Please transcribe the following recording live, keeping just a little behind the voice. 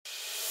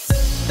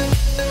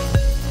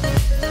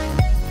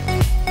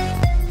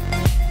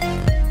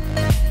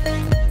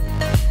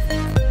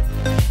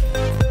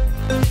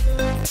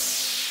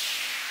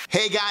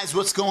Hey guys,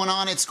 what's going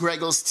on? It's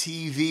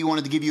GregglesTV.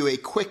 Wanted to give you a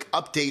quick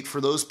update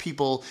for those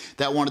people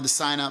that wanted to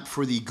sign up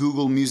for the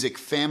Google Music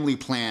Family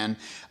Plan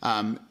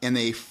and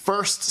they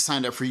first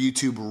signed up for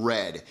YouTube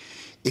Red.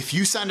 If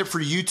you signed up for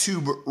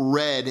YouTube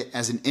Red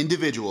as an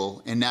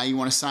individual and now you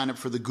want to sign up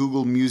for the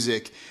Google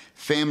Music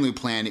Family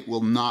Plan, it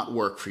will not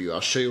work for you.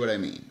 I'll show you what I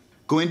mean.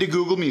 Go into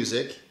Google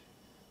Music,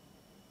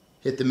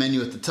 hit the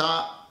menu at the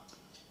top,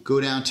 go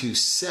down to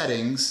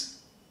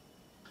Settings.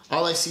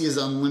 All I see is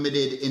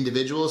unlimited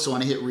individual, so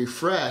when I hit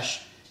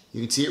refresh,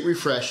 you can see it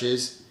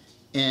refreshes,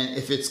 and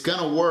if it's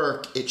gonna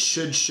work, it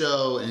should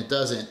show, and it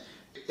doesn't,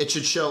 it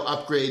should show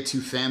upgrade to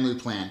family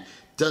plan.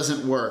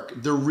 Doesn't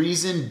work. The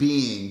reason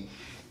being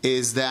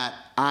is that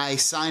I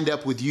signed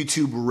up with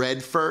YouTube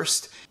Red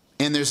first,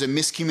 and there's a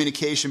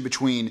miscommunication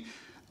between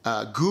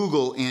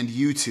Google and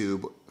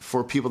YouTube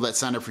for people that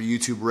signed up for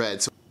YouTube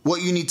Red. So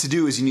what you need to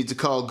do is you need to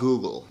call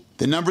Google.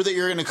 The number that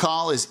you're gonna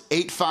call is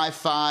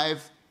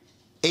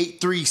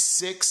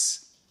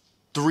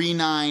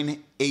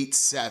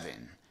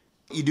 855-836-3987.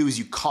 What you do is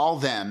you call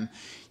them,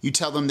 you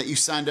tell them that you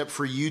signed up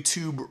for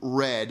YouTube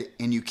Red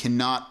and you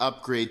cannot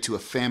upgrade to a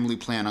family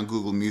plan on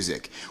Google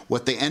Music.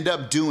 What they end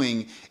up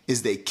doing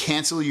is they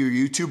cancel your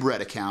YouTube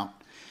Red account,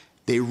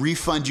 they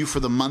refund you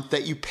for the month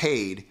that you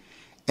paid,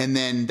 and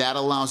then that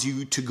allows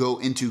you to go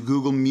into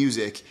Google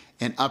Music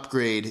and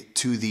upgrade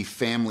to the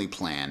family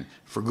plan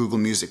for Google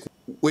Music,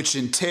 which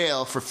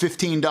entail for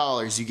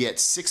 $15, you get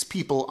 6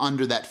 people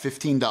under that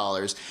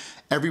 $15.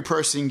 Every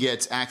person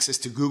gets access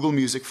to Google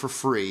Music for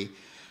free,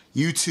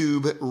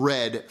 YouTube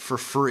Red for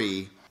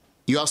free.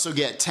 You also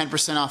get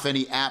 10% off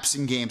any apps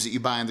and games that you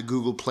buy in the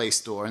Google Play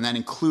Store, and that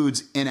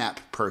includes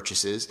in-app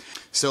purchases.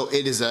 So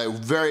it is a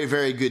very,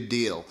 very good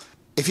deal.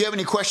 If you have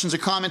any questions or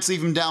comments,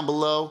 leave them down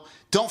below.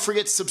 Don't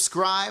forget to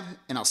subscribe,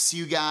 and I'll see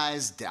you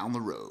guys down the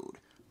road.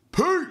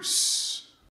 Peace!